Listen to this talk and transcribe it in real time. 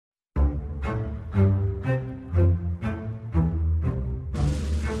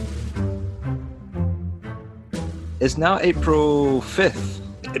It's now April 5th.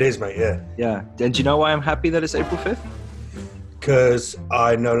 It is, mate, yeah. Yeah. And do you know why I'm happy that it's April 5th? Because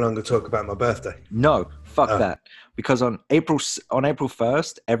I no longer talk about my birthday. No, fuck that. Because on April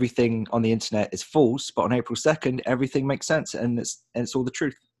 1st, everything on the internet is false, but on April 2nd, everything makes sense and it's all the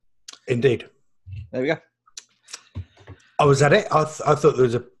truth. Indeed. There we go. Oh, was that it? I thought there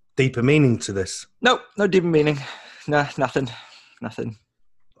was a deeper meaning to this. No deeper meaning. No, nothing.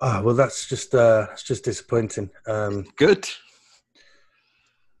 Oh, well, that's just disappointing. Good.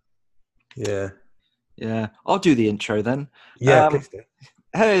 Yeah. Yeah. I'll do the intro then. Yeah, please do.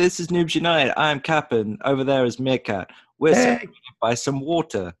 Hey, this is Noobs United. I'm Cap'n. Over there is Meerkat. We're surrounded by some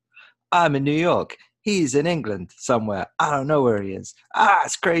water. I'm in New York. He's in England somewhere. I don't know where he is.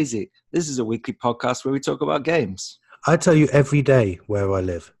 It's crazy. This is a weekly podcast where we talk about games. I tell you every day where I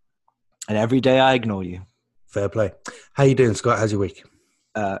live. And every day I ignore you. Fair play. How you doing, Scott? How's your week?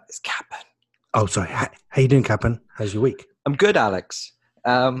 It's Cap'n. Oh, sorry. How you doing, Cap'n? How's your week? I'm good, Alex.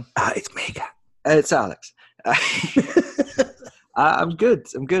 It's Meerkat. It's Alex. I'm good.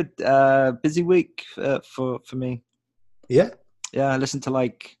 Busy week for me. Yeah? Yeah, I listened to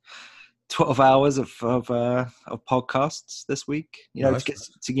like 12 hours of podcasts this week. You know,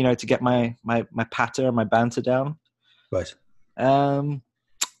 Nice. to get my patter and my banter down. Right.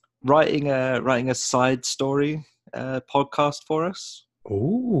 Writing a side story podcast for us.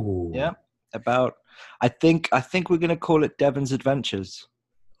 Ooh. Yeah, about I think we're gonna call it Devon's Adventures.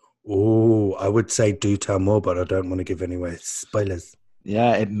 Ooh, I would say do tell more, but I don't want to give any away spoilers.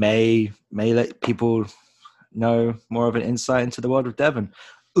 Yeah, it may let people know more of an insight into the world of Devon.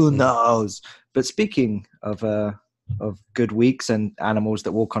 Who knows? But speaking of good weeks and animals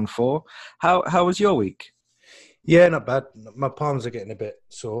that walk on four, how was your week? Yeah, not bad. My palms are getting a bit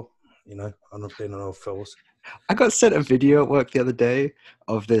sore, you know. I'm not being on all fours. I got sent a video at work the other day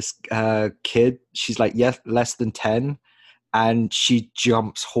of this kid. She's like less than 10, and she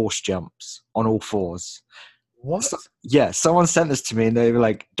horse jumps on all fours. What? Someone sent this to me, and they were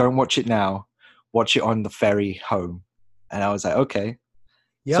like, "Don't watch it now. Watch it on the ferry home." And I was like, "Okay."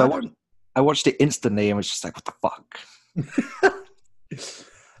 Yeah. So I watched it instantly, and was just like, "What the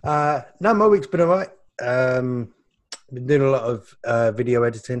fuck?" No, my week's been all right. Been doing a lot of video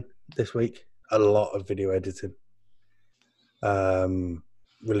editing this week. A lot of video editing.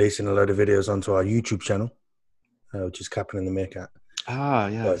 Releasing a load of videos onto our YouTube channel, which is Cap'n and the Meerkat.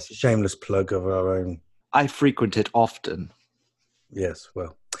 Yeah. Well, it's a shameless plug of our own. I frequent it often. Yes,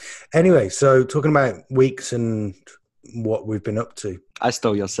 well. Anyway, so talking about weeks and what we've been up to. I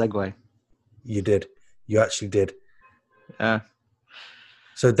stole your segue. You did. You actually did. Yeah.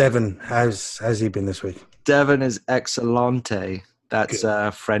 So Devon, how's he been this week? Devon is excellente. That's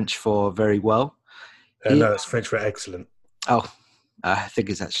French for very well. No, it's French for excellent. Oh, I think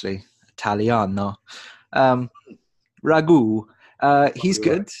it's actually Italiano. Ragu. He's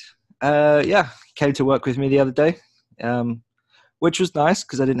good. Came to work with me the other day, which was nice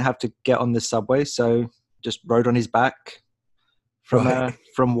because I didn't have to get on the subway, so just rode on his back from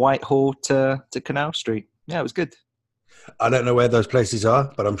Whitehall to Canal Street. Yeah, it was good. I don't know where those places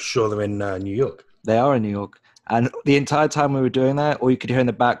are, but I'm sure they're in New York. They are in New York. And the entire time we were doing that, all you could hear in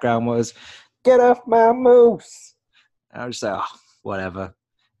the background was, "Get off my moose." And I was just like, whatever.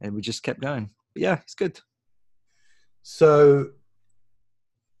 And we just kept going. But yeah, it's good. So,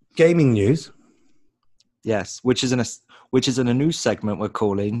 gaming news. Yes, which is in a news segment we're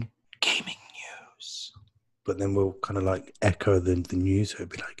calling Gaming News. But then we'll kind of like echo the news. So it'll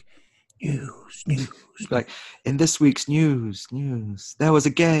be like, news. Like, in this week's news, there was a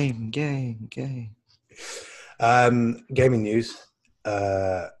game. Gaming news.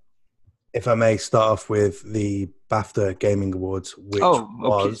 If I may start off with the BAFTA Gaming Awards, which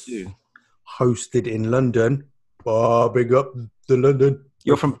was hosted in London. Big up the London.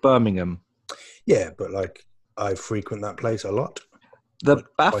 You're from Birmingham. Yeah, but like I frequent that place a lot. The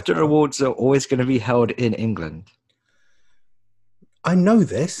BAFTA Awards are always going to be held in England. I know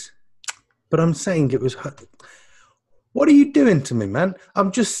this, but I'm saying it was... What are you doing to me, man?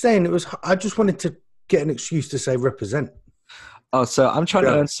 I'm just saying it was... I just wanted to get an excuse to say represent. Oh, so I'm trying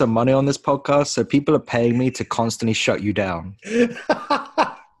to earn some money on this podcast, so people are paying me to constantly shut you down.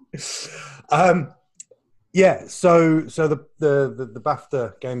 Yeah, so the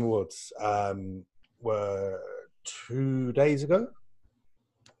BAFTA Game Awards were 2 days ago.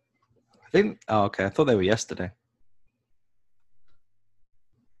 I thought they were yesterday.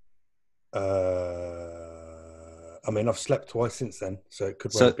 I mean, I've slept twice since then, so it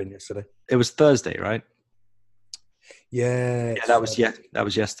could well have been yesterday. It was Thursday, right? Yeah. That was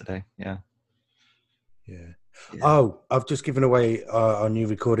yesterday. Yeah. Oh, I've just given away our new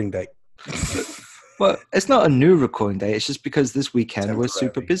recording date. Well, it's not a new recording day. It's just because this weekend we're super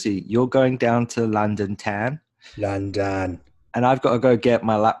Temporary. busy. You're going down to London Tan, London. and I've got to go get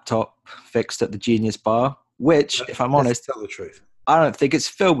my laptop fixed at the Genius Bar, which, if I'm Let's honest, tell the truth. I don't think it's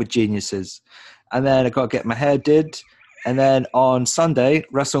filled with geniuses. And then I've got to get my hair did. And then on Sunday,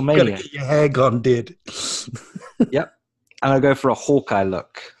 Gotta WrestleMania. get your hair gone, dude. Yep. I'm going to go for a Hawkeye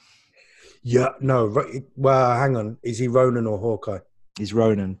look. Yeah, no. Well, hang on. Is he Ronan or Hawkeye? He's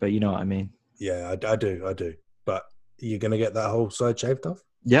Ronan, but you know what I mean. Yeah, I do. But you're gonna get that whole side shaved off?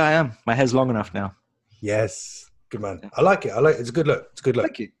 Yeah, I am. My hair's long enough now. Yes. Good man. I like it. It's a good look. It's a good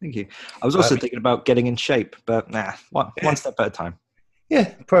look. Thank you. I was also thinking about getting in shape, but one step at a time.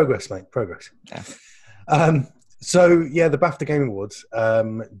 Yeah, progress, mate. Progress. Yeah. So yeah, the BAFTA Game Awards.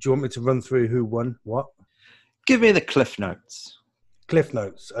 Do you want me to run through who won what? Give me the Cliff Notes. Cliff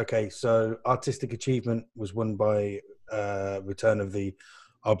Notes. Okay, so Artistic Achievement was won by Return of the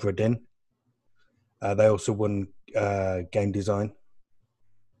Obra Dinn. They also won Game Design.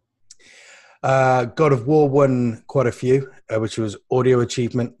 God of War won quite a few, which was Audio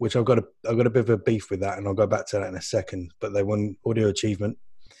Achievement, which I've got a bit of a beef with that, and I'll go back to that in a second. But they won Audio Achievement.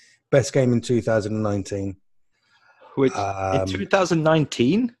 Best Game in 2019. Which in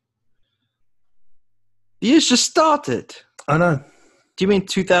 2019? The year's just started. I know. Do you mean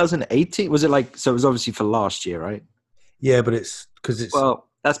 2018? Was it like, so it was obviously for last year, right? Yeah, but it's because it's Well,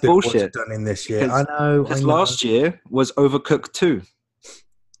 that's bullshit. done in this year. Because- I know. Because last year was Overcooked 2.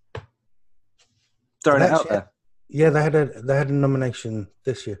 Throwing it out there. Yeah, they had a nomination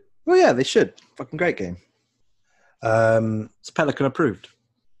this year. Well, yeah, they should. Fucking great game. It's Pelican approved.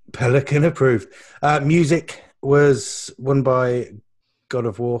 Pelican approved. Music was won by God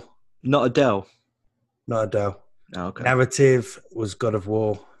of War, Not Adele. not Adele. Oh, okay. Narrative was God of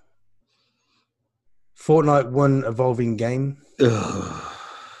War. Fortnite won Evolving Game. Ugh.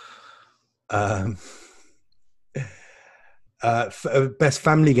 Best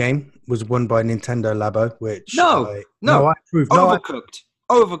Family Game was won by Nintendo Labo, which No. I approve.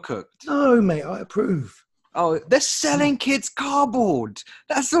 Overcooked. No, mate, I approve. Oh, they're selling kids cardboard.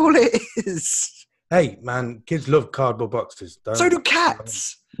 That's all it is. Hey, man, kids love cardboard boxes. So do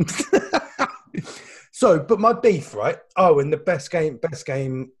cats. So, but my beef, right? Oh, and the best game.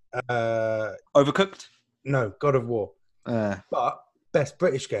 Overcooked. No, God of War. But best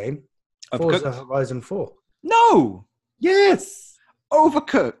British game, Overcooked. Forza Horizon 4. No. Yes.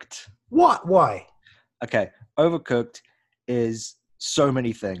 Overcooked. What? Why? Okay. Overcooked is so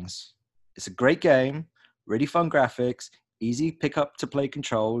many things. It's a great game, really fun graphics, easy pick up to play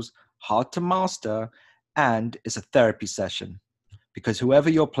controls, hard to master, and it's a therapy session. Because whoever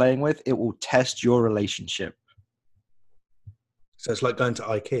you're playing with, it will test your relationship. So it's like going to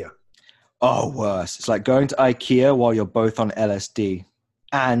IKEA. Oh, worse. It's like going to IKEA while you're both on LSD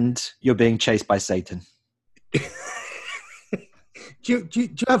and you're being chased by Satan. Do you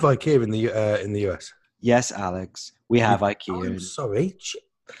have IKEA in the US? Yes, Alex. We have IKEA. I'm sorry.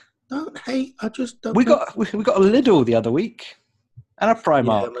 Don't hate. I just don't. We got a Lidl the other week and a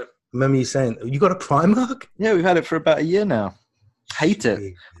Primark. Yeah, remember you saying you got a Primark? Yeah, we've had it for about a year now. Hate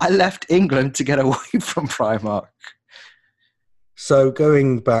it. I left England to get away from Primark. So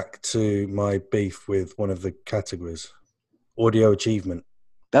going back to my beef with one of the categories, Audio Achievement.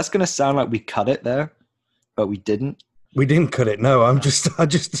 That's going to sound like we cut it there, but we didn't. We didn't cut it. No, I just.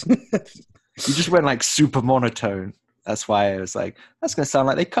 You just went like super monotone. That's why I was like, that's going to sound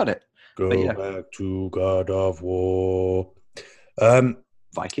like they cut it. Go back to God of War.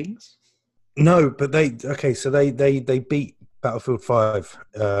 Vikings? No, but they beat Battlefield 5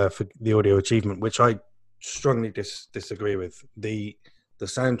 for the Audio Achievement, which I strongly disagree with. The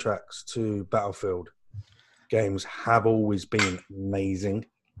soundtracks to Battlefield games have always been amazing.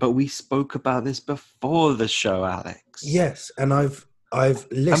 But we spoke about this before the show, Alex. Yes, and I've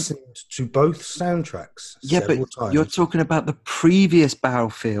listened to both soundtracks several times. You're talking about the previous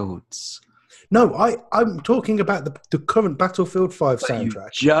Battlefields. No, I'm talking about the current Battlefield 5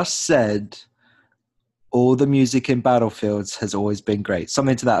 soundtrack. You just said all the music in Battlefields has always been great.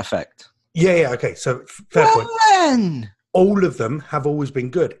 Something to that effect. Yeah, okay. So fair point. Then all of them have always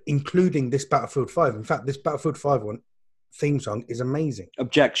been good, including this Battlefield 5. In fact, this Battlefield 5 one theme song is amazing.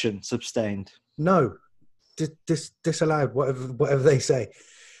 Objection, sustained. No, disallowed. Whatever they say.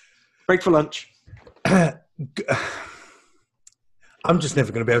 Break for lunch. I'm just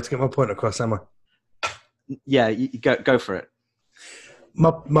never going to be able to get my point across, am I? Yeah, you go for it.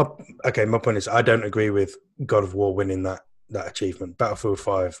 My point is I don't agree with God of War winning that achievement. Battlefield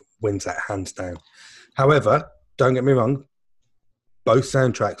 5 wins that hands down. However, don't get me wrong, both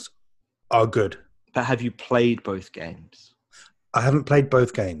soundtracks are good. But have you played both games? I haven't played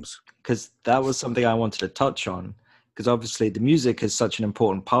both games. because that was something I wanted to touch on. Because obviously the music is such an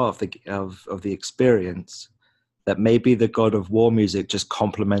important part of the experience that maybe the God of War music just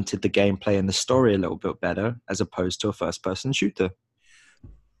complemented the gameplay and the story a little bit better as opposed to a first-person shooter.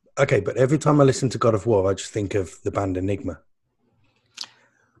 Okay, but every time I listen to God of War, I just think of the band Enigma.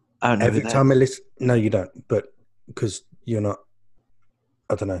 I don't know. Every time I listen, no, you don't, but because you're not.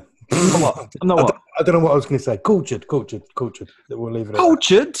 I don't know. I'm not what? I don't know what I was going to say. Cultured. We'll leave it at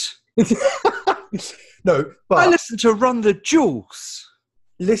Cultured? No, but I listen to Run the Jewels.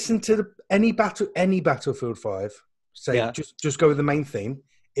 Listen to any Battlefield 5. Say Yeah. just go with the main theme.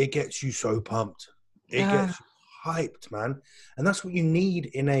 It gets you so pumped. It gets you hyped, man. And that's what you need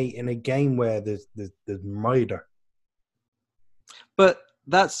in a game where there's murder. But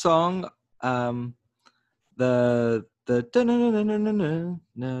that song, the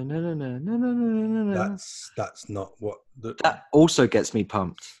that's not what that also gets me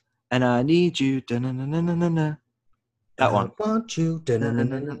pumped. And I need you. That one. I want you.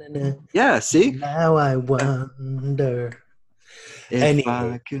 Yeah, see? Now I wonder. If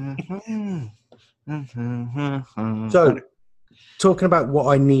Anywho. I could... So, talking about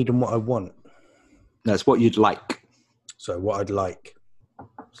what I need and what I want. That's what you'd like. So, what I'd like.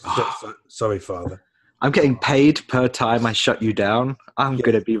 Sorry, Father. I'm getting paid per time I shut you down. I'm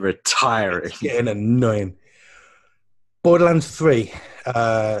going to be retiring. It's getting annoying. Borderlands 3.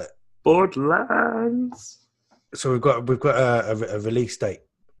 Borderlands. So we've got a release date.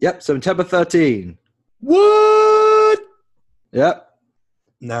 Yep, September 13. What? Yep.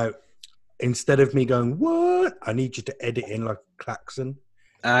 Now, instead of me going, what? I need you to edit in like a klaxon.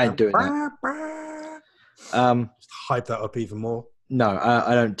 I ain't doing that. Just hype that up even more. No,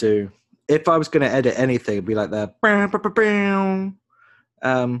 I don't do. If I was going to edit anything, it'd be like that.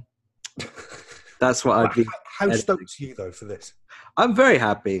 That's what I'd be. How stoked are you, though, for this? I'm very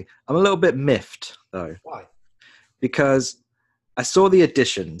happy. I'm a little bit miffed, though. Why? Because I saw the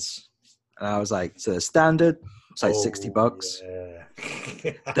additions, and I was like, so the standard, it's like $60.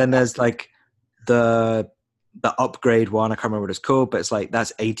 Yeah. Then there's like the upgrade one. I can't remember what it's called, but it's like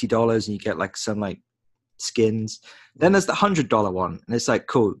that's $80, and you get like some like skins. Then there's the $100 one, and it's like,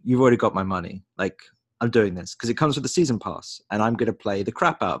 cool, you've already got my money. Like, I'm doing this because it comes with the season pass, and I'm going to play the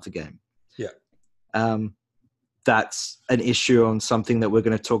crap out of the game. Yeah. That's an issue on something that we're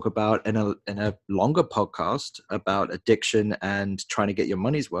going to talk about in a longer podcast about addiction and trying to get your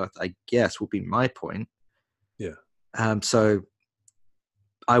money's worth, I guess will be my point. Yeah. So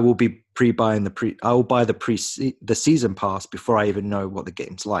I will be I will buy the season pass before I even know what the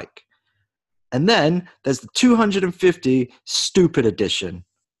game's like. And then there's the 250 stupid edition,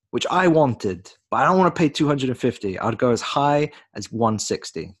 which I wanted, but I don't want to pay 250. I'd go as high as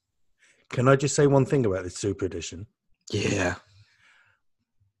 160. Can I just say one thing about this Super Edition? Yeah.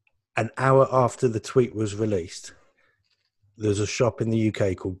 An hour after the tweet was released, there's a shop in the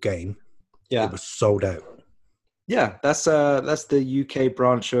UK called Game. Yeah. It was sold out. Yeah, that's the UK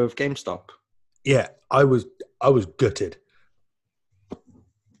branch of GameStop. Yeah, I was gutted.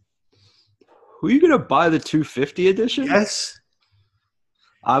 Were you gonna buy the 250 edition? Yes.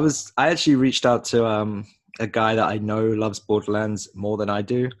 I actually reached out to a guy that I know loves Borderlands more than I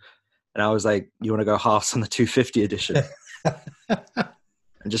do. And I was like, you want to go halves on the 250 edition?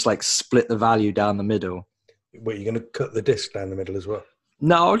 And just like split the value down the middle. Wait, you're going to cut the disc down the middle as well?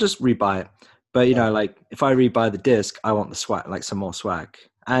 No, I'll just rebuy it. But, you know, like if I rebuy the disc, I want the swag, like some more swag.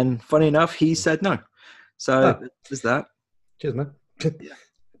 And funny enough, he said no. So there's that. Cheers, man. Yeah.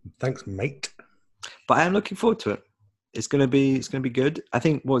 Thanks, mate. But I am looking forward to it. It's gonna be good. I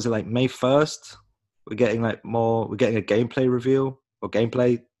think, what was it, like May 1st? We're getting a gameplay reveal or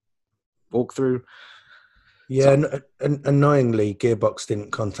gameplay walkthrough. Yeah, annoyingly, Gearbox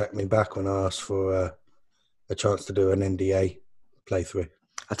didn't contact me back when I asked for a chance to do an NDA playthrough.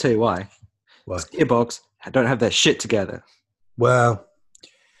 I'll tell you why. Why? Gearbox don't have their shit together. Well,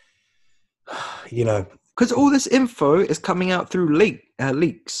 you know. Because all this info is coming out through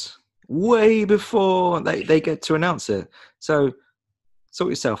leaks way before they get to announce it. So sort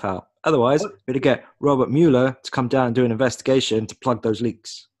yourself out. Otherwise, we're going to get Robert Mueller to come down and do an investigation to plug those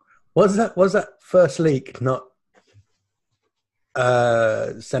leaks. Was that first leak not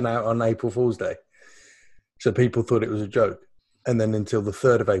sent out on April Fool's Day? So people thought it was a joke. And then until the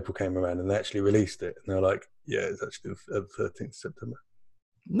 3rd of April came around and they actually released it. And they're like, yeah, it's actually the 13th of September.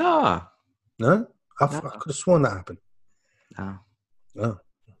 Nah. No? I could have sworn that happened. No. Oh,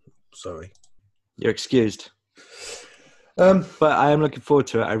 sorry. You're excused. But I am looking forward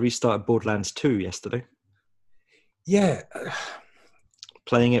to it. I restarted Borderlands 2 yesterday. Yeah.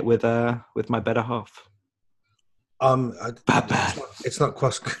 Playing it with my better half. It's not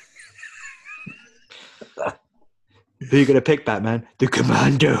cross. Who are you going to pick, Batman? The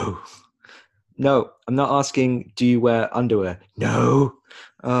Commando. No, I'm not asking, do you wear underwear? No.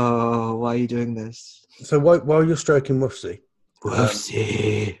 Oh, why are you doing this? So while you're stroking Woofsy,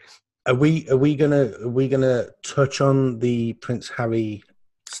 Woofsy. are we gonna touch on the Prince Harry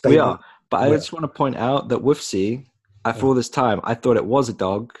statement? We are, but I just want to point out that Woofsy, after all this time, I thought it was a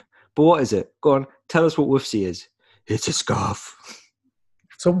dog. But what is it? Go on, tell us what Woofsy is. It's a scarf.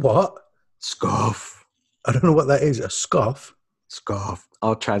 So what? Scarf. I don't know what that is. A scarf? Scarf.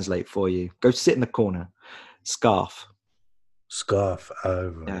 I'll translate for you. Go sit in the corner. Scarf. Scarf. Oh,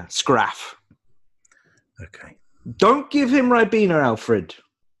 right. Yeah. Scraff. Okay. Don't give him Ribena, Alfred.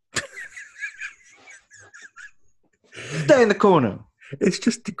 Stay in the corner. It's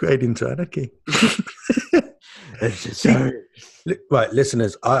just degrading to anarchy. Right,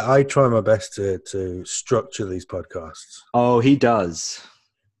 listeners, I try my best to structure these podcasts. Oh, he does.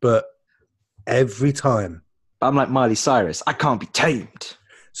 But every time. I'm like Miley Cyrus. I can't be tamed.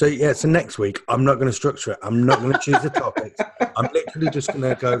 So, so next week, I'm not going to structure it. I'm not going to choose the topics. I'm literally just going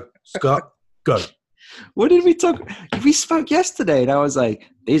to go, Scott, go. What did we talk? We spoke yesterday, and I was like,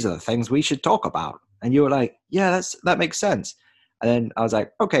 these are the things we should talk about. And you were like, yeah, that makes sense. And then I was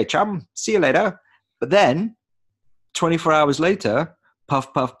like, okay, chum, see you later. But then 24 hours later,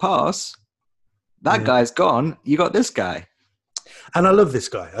 puff, puff, pass. That guy's gone. You got this guy. And I love this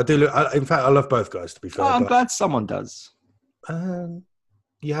guy. I do. In fact, I love both guys, to be fair. Oh, I'm glad someone does.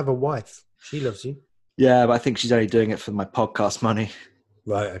 You have a wife. She loves you. Yeah, but I think she's only doing it for my podcast money.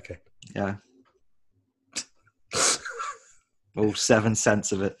 Right, okay. Yeah. All 7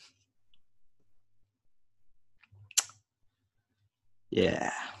 cents of it.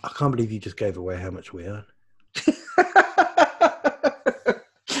 Yeah. I can't believe you just gave away how much we earn.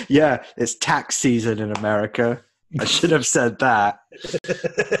 Yeah, it's tax season in America. I should have said that.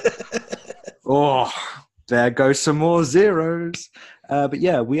 Oh, there go some more zeros. But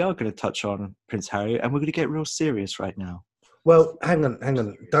yeah, we are going to touch on Prince Harry, and we're going to get real serious right now. Well, hang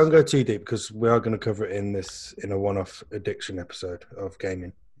on. Don't go too deep, because we are going to cover it in a one-off addiction episode of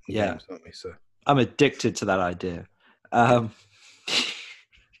gaming. Yeah. Games, aren't we? So I'm addicted to that idea.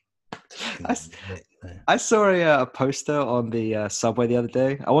 I saw a poster on the subway the other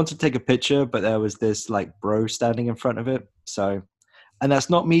day. I wanted to take a picture, but there was this like bro standing in front of it. So, and that's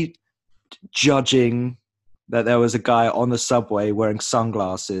not me judging that there was a guy on the subway wearing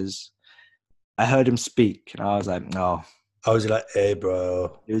sunglasses. I heard him speak, and I was like, no. I was like, hey,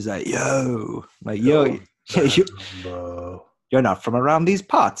 bro. He was like, yo. I'm like, yo. Bro. You're not from around these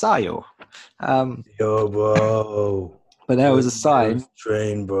parts, are you? Yo, bro. But there was a sign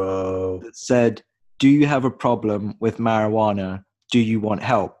train, bro, that said, do you have a problem with marijuana? Do you want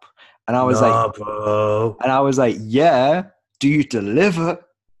help? And I was bro. And I was like, yeah. Do you deliver?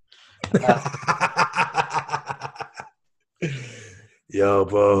 Yo,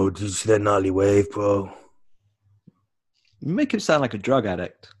 bro, did you see that gnarly wave, bro? You make him sound like a drug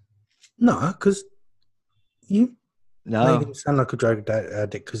addict. No, because you made him sound like a drug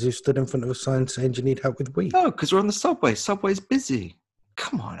addict because you stood in front of a sign saying you need help with weed. No, because we're on the subway. Subway's busy.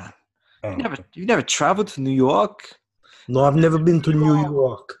 Come on, man. You've never traveled to New York? No, I've never been to New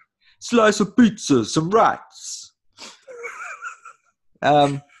York. Slice of pizza, some rice.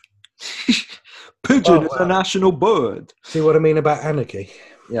 Pigeon is a national bird. See what I mean about anarchy?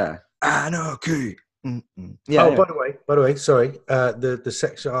 Yeah. Anarchy. Mm-mm. Yeah. Oh, yeah. By the way, sorry. The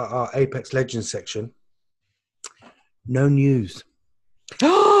section, our Apex Legends section. No news.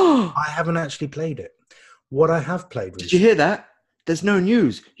 I haven't actually played it. What I have played. Did you hear that? There's no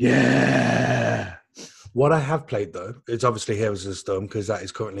news. Yeah. What I have played though is obviously Heroes of the Storm, because that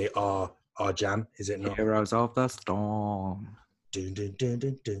is currently our jam. Is it not? Heroes of the Storm. Dun, dun, dun,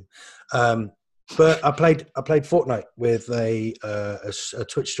 dun, dun. But I played Fortnite with a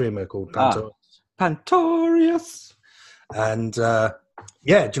Twitch streamer called Pantorius. Pantorius. And do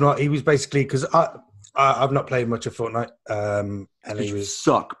you know what? He was basically, because I've not played much of Fortnite, and he was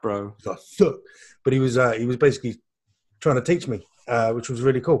suck, bro. Suck. But he was basically trying to teach me, which was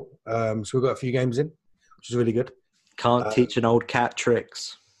really cool. So we got a few games in, which is really good. Can't teach an old cat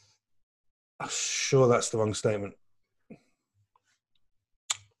tricks. I'm sure that's the wrong statement.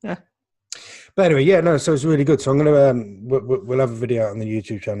 Yeah. But anyway, yeah, no. So it's really good. So I'm gonna we'll have a video out on the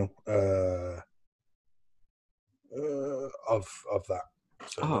YouTube channel of that.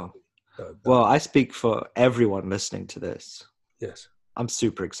 So well, I speak for everyone listening to this. Yes, I'm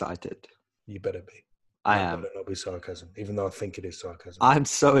super excited. You better be. I am. Better not be sarcasm, even though I think it is sarcasm. I'm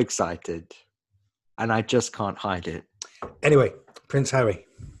so excited, and I just can't hide it. Anyway, Prince Harry.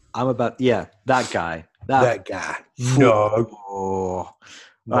 I'm about that guy. That guy. No.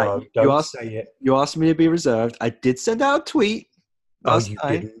 Right, No, don't say it. you asked me to be reserved. I did send out a tweet Oh, last you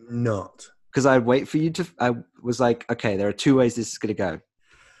night did not. because I'd wait for you to. I was like, okay, there are two ways this is going to go.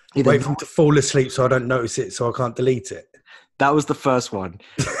 Either Wait for him to fall asleep so I don't notice it, so I can't delete it. that was the first one.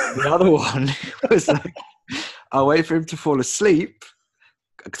 The other one was like, I'll wait for him to fall asleep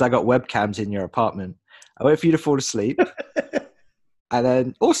because I got webcams in your apartment. I wait for you to fall asleep. And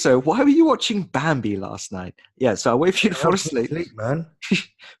then also, why were you watching Bambi last night? Yeah, so I'll wait for you to fall asleep. Man.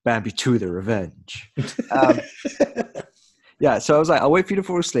 Bambi 2, The Revenge. Yeah, so I was like, I'll wait for you to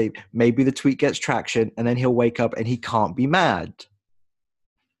fall asleep. Maybe the tweet gets traction, and then he'll wake up and he can't be mad.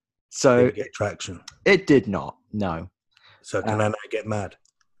 So Didn't get traction. it did not. No. So can I now get mad?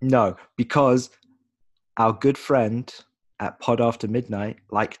 No, because our good friend at Pod After Midnight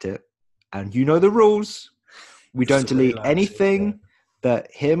liked it. And you know the rules. We don't delete anything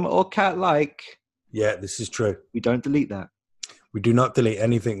that him or Kat like. Yeah, this is true. We don't delete that. We do not delete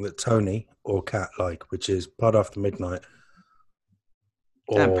anything that Tony or Kat like, which is Pod After Midnight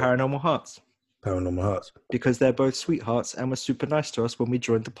or And Paranormal Hearts. Paranormal Hearts. Because they're both sweethearts and were super nice to us when we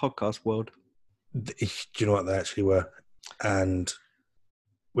joined the podcast world. Do you know what they actually were? And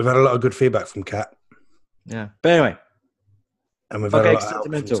we've had a lot of good feedback from Kat. Yeah. But anyway. And we've had a lot of help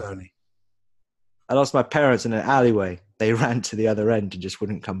from sentimental. Tony. I lost my parents in an alleyway. They ran to the other end and just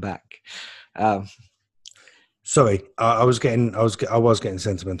wouldn't come back. Sorry, I was getting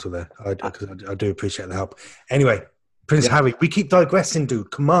sentimental there. I do appreciate the help. Anyway, Prince Harry, we keep digressing,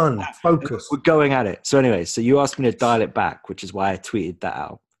 dude. Come on, focus. We're going at it. So anyway, so you asked me to dial it back, which is why I tweeted that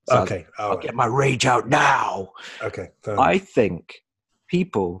out. So Okay, I'll get my rage out now. Okay, I think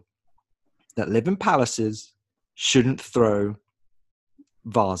people that live in palaces shouldn't throw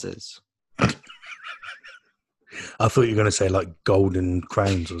vases. I thought you were going to say like golden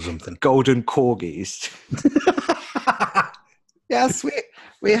crowns or something. Golden corgis. Yes,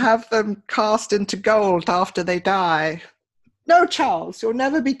 we have them cast into gold after they die. No, Charles, you'll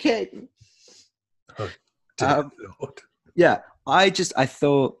never be king. Oh, dear Lord. Yeah, I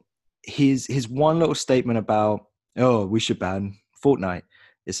thought his one little statement about, oh, we should ban Fortnite.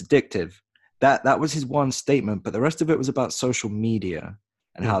 It's addictive. That was his one statement, but the rest of it was about social media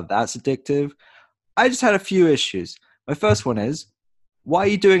and how that's addictive. I just had a few issues. My first one is, why are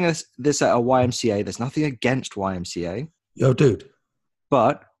you doing this at a YMCA? There's nothing against YMCA. Yo, dude.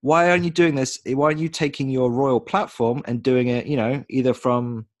 But why aren't you doing this? Why aren't you taking your royal platform and doing it, either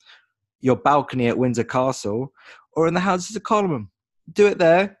from your balcony at Windsor Castle or in the Houses of Parliament? Do it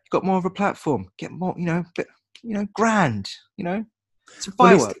there. You've got more of a platform. Get more, grand, some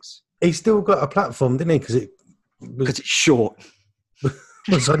fireworks. Well, he still got a platform, didn't he? Because it's short. It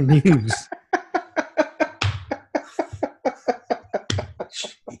was on news.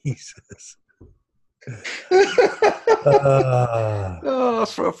 Jesus.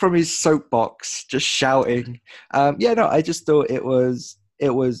 From his soapbox, just shouting. I just thought it was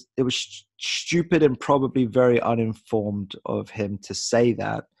stupid and probably very uninformed of him to say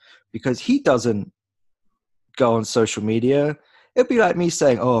that, because he doesn't go on social media. It'd be like me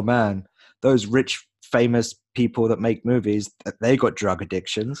saying, oh man, those rich famous people that make movies, they got drug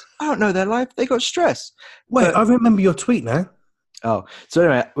addictions. I don't know their life. They got stress. Wait, I remember your tweet now. Oh, so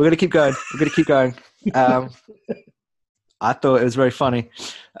anyway, we're going to keep going. I thought it was very funny.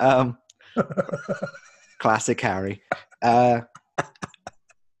 Classic Harry. Look,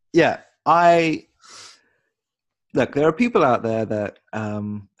 there are people out there that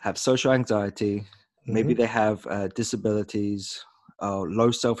have social anxiety. Mm-hmm. Maybe they have disabilities,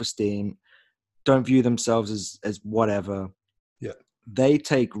 low self-esteem, don't view themselves as whatever. Yeah. They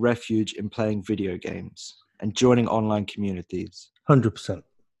take refuge in playing video games and joining online communities. 100%.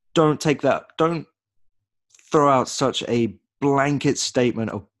 Don't throw out such a blanket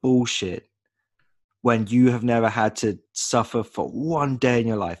statement of bullshit when you have never had to suffer for one day in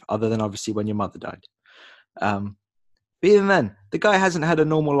your life, other than obviously when your mother died. But even then, the guy hasn't had a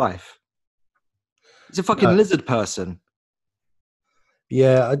normal life. He's a fucking lizard person.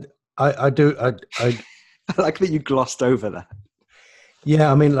 Yeah, I do. I like that you glossed over that.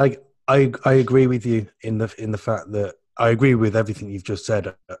 Yeah, I mean, like I agree with you in the fact that I agree with everything you've just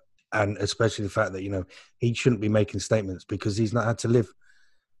said, and especially the fact that he shouldn't be making statements because he's not had to live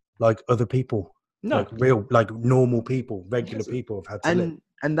like other people. No, like normal people, regular people have had to live.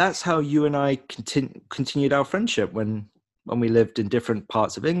 And that's how you and I continued our friendship when we lived in different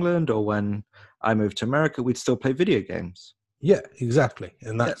parts of England, or when I moved to America, we'd still play video games. Yeah, exactly.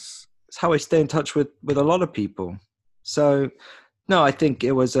 And that's how I stay in touch with a lot of people. So, no, I think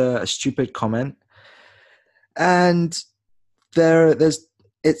it was a stupid comment. And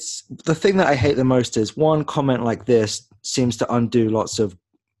it's the thing that I hate the most is one comment like this seems to undo lots of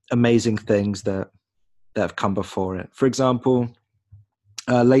amazing things that have come before it. For example,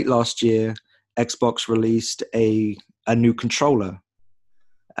 late last year, Xbox released a new controller.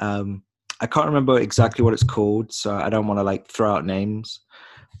 I can't remember exactly what it's called, so I don't want to like throw out names.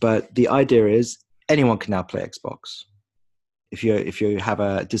 But the idea is anyone can now play Xbox. If you have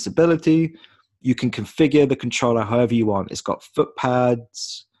a disability, you can configure the controller however you want. It's got foot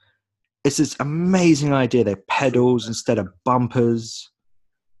pads. It's this amazing idea. They're pedals instead of bumpers.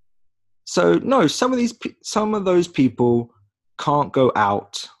 So no, some of those people can't go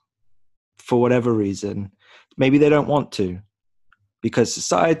out for whatever reason. Maybe they don't want to, because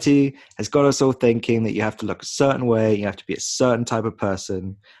society has got us all thinking that you have to look a certain way, you have to be a certain type of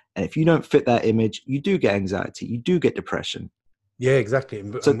person, and if you don't fit that image, you do get anxiety, you do get depression. Yeah, exactly.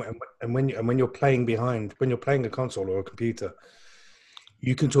 So, and when you're playing a console or a computer,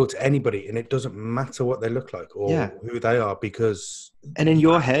 you can talk to anybody, and it doesn't matter what they look like or who they are, because. And in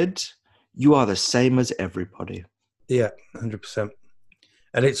your head, you are the same as everybody. Yeah, 100%.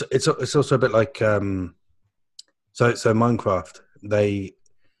 And it's also a bit like so Minecraft.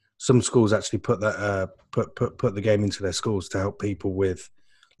 Some schools actually put that put the game into their schools to help people with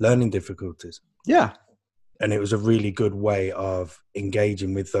learning difficulties. Yeah. And it was a really good way of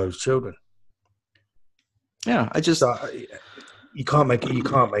engaging with those children. Yeah, you can't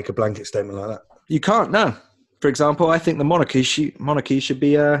make a blanket statement like that. You can't, no. For example, I think the monarchy should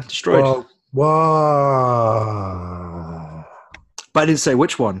be destroyed. Wow. But I didn't say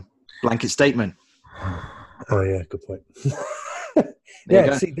which one. Blanket statement. Oh yeah, good point.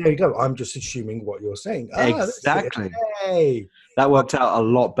 See, there you go. I'm just assuming what you're saying. Exactly. Hey. That worked out a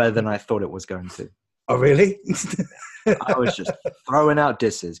lot better than I thought it was going to. Oh, really? I was just throwing out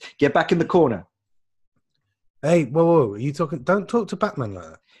disses. Get back in the corner. Hey, whoa. Are you talking? Don't talk to Batman like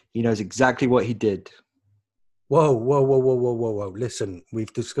that. He knows exactly what he did. Whoa. Listen,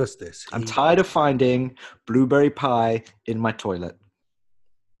 we've discussed this. I'm tired of finding blueberry pie in my toilet.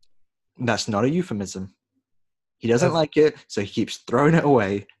 That's not a euphemism. He doesn't like it, so he keeps throwing it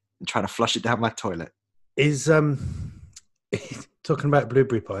away and trying to flush it down my toilet. Is talking about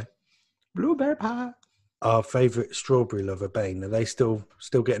blueberry pie? Blueberry pie. Our favourite strawberry lover, Bane. Are they still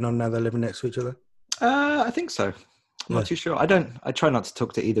getting on now? They're living next to each other. I think so. I'm not too sure. I try not to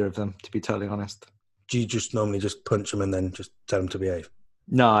talk to either of them, to be totally honest. Do you just normally just punch them and then just tell them to behave?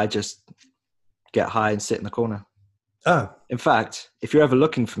 No, I just get high and sit in the corner. Oh. In fact, if you're ever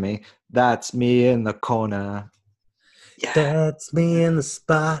looking for me, that's me in the corner. Yeah. That's me in the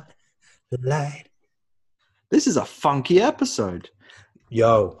spotlight. This is a funky episode.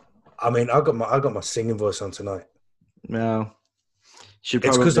 Yo, I mean, I got my singing voice on tonight. No. It's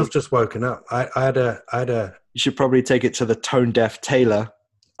because I've just woken up. I had a. You should probably take it to the tone deaf Taylor.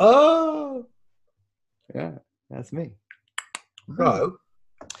 Oh. Yeah, that's me.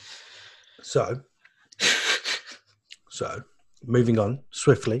 So, moving on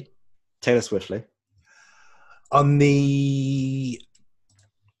swiftly. Taylor Swiftly. On the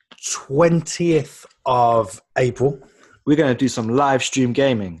 20th of April, we're going to do some live stream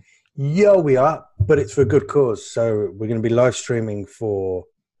gaming. Yeah, we are, but it's for a good cause. So we're going to be live streaming for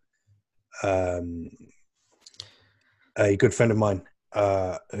a good friend of mine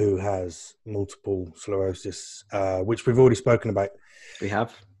who has multiple sclerosis, which we've already spoken about. We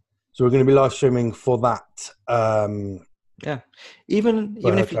have. So we're going to be live streaming for that. Yeah, even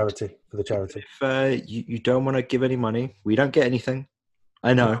if for the charity. If you don't want to give any money, we don't get anything.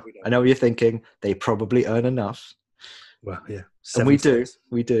 I know. No, I know what you're thinking. They probably earn enough. Well, yeah, and we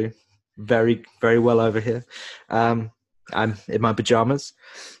do. Very, very well over here. I'm in my pajamas.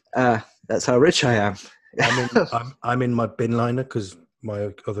 That's how rich I am. I'm in my bin liner because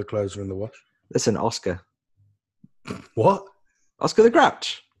my other clothes are in the wash. Listen, Oscar. What? Oscar the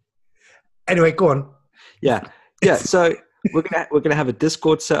Grouch. Anyway, go on. Yeah. So we're gonna have a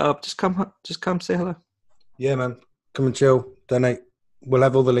Discord set up. Just come say hello. Yeah, man. Come and chill. Donate. We'll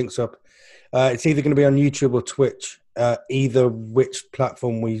have all the links up. It's either going to be on YouTube or Twitch. Either which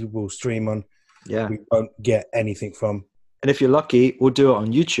platform we will stream on. Yeah. We won't get anything from. And if you're lucky, we'll do it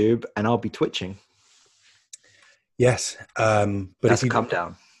on YouTube and I'll be twitching. Yes. But that's a come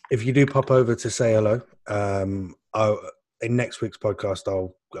down. If you do pop over to say hello, in next week's podcast,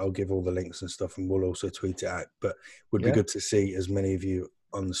 I'll give all the links and stuff and we'll also tweet it out. But it would be good to see as many of you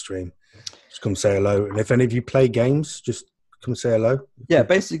on the stream. Just come say hello. And if any of you play games, just come say hello. Yeah,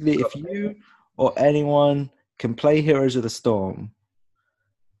 basically, if you or anyone can play Heroes of the Storm,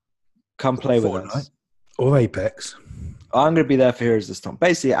 come play with us. Or Apex. I'm going to be there for Heroes of the Storm.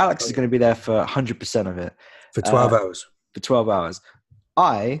 Basically, Alex is going to be there for 100% of it. For 12 hours. For 12 hours.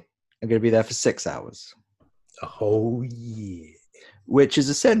 I am going to be there for 6 hours. Oh, yeah. which is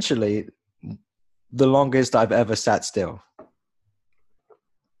essentially the longest I've ever sat still.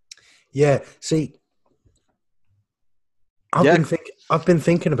 Yeah. See, I've been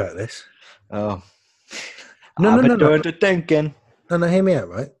thinking about this. Oh, No. doing the thinking. No, hear me out,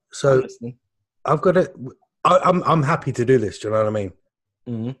 right? I'm So listening. I've got it. I'm happy to do this. Do you know what I mean?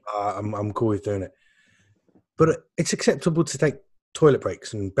 Mm-hmm. I'm cool with doing it. But it's acceptable to take toilet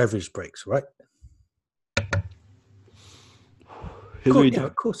breaks and beverage breaks, right? Here's what you do.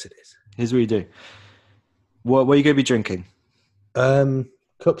 Of course it is. Here's what you do. What are you going to be drinking?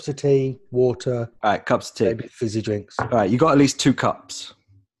 Cups of tea, water. All right, cups of tea. Maybe fizzy drinks. All right, you got at least 2 cups.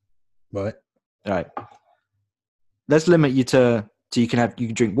 Right. All right. Let's limit you to you can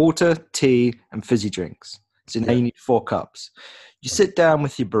drink water, tea, and fizzy drinks. So now you need 4 cups. You sit down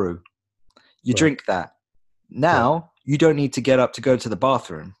with your brew. You drink that. Now you don't need to get up to go to the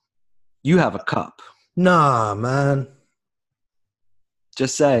bathroom. You have a cup. Nah, man.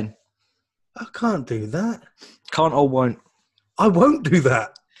 Just saying. I can't do that. Can't or won't. I won't do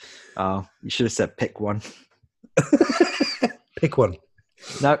that. Oh, you should have said pick one. Pick one.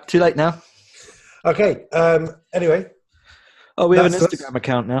 No, too late now. Okay. Anyway. Oh, we have an Instagram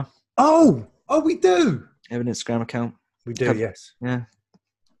account now. Oh, we do. We have an Instagram account. We do, yes. Yeah.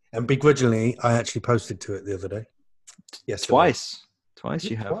 And begrudgingly, I actually posted to it the other day. Yes. Twice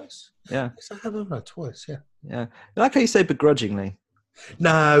you have. Twice? Yeah. Yes, I have on that twice, yeah. Yeah. I like how you say begrudgingly.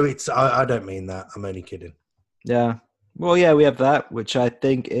 No, I don't mean that. I'm only kidding. Yeah. Well, yeah, we have that, which I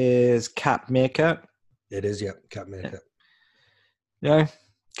think is Cap Meerkat. It is, yeah. Cap Meerkat. Yeah.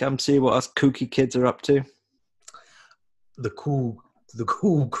 Come see what us kooky kids are up to. The cool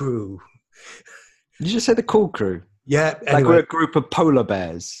crew. Did you just say the cool crew? Yeah. Anyway, like we're a group of polar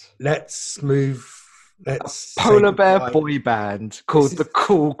bears. Let's polar bear boy band called the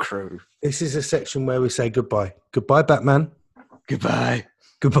Cool Crew. This is a section where we say goodbye. Goodbye, Batman. Goodbye.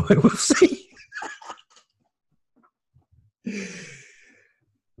 Goodbye, we'll see.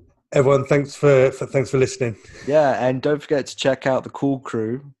 Everyone, thanks for listening. Yeah, and don't forget to check out the Cool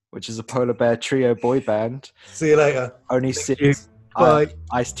Crew, which is a polar bear trio boy band. See you later. Only Thank you. Bye.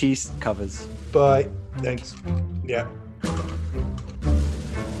 Ice-T covers. Bye. Thanks. Yeah.